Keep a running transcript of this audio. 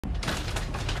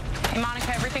Hey,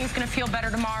 Monica, everything's gonna feel better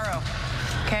tomorrow,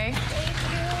 okay? Thank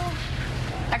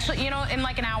you. Actually, in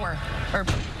like an hour, or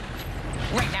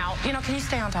right now. Can you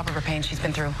stay on top of her pain? She's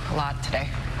been through a lot today.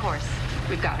 Of course.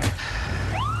 We've got her.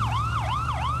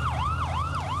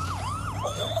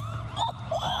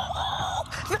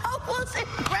 That was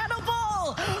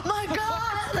incredible! My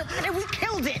God! And we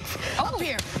killed it! Up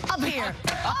here! Up here!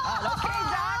 Okay,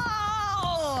 Doc?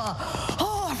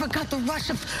 Oh, I forgot the rush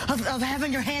of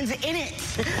having your hands in it.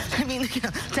 I mean,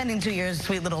 tending to your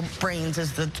sweet little brains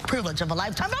is the privilege of a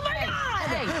lifetime. Oh, my God!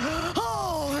 Hey.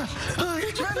 Oh, the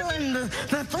adrenaline,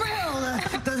 the thrill,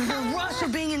 the rush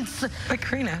of being in... But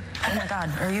Carina, oh my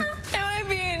God, are you... Am I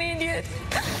being an idiot?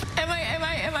 Am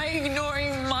I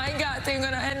ignoring my gut and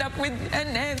gonna end up with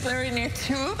an antler in it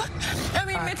too? I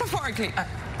mean, metaphorically.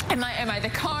 Am I the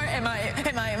car? Am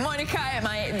I Monica? Am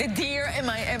I the deer? Am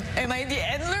I the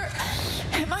antler?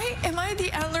 Am I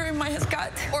the antler in my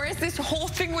gut? Or is this whole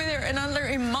thing with an antler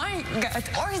in my gut?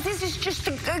 Or is this just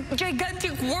a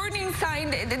gigantic warning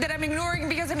sign that I'm ignoring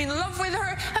because I'm in love with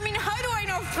her? I mean, how do I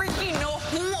freaking know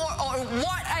who or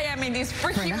what I am in this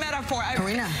freaking metaphor?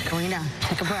 Carina,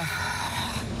 take a breath.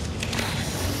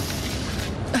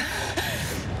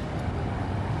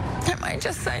 Am I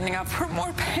just signing up for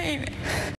more pain?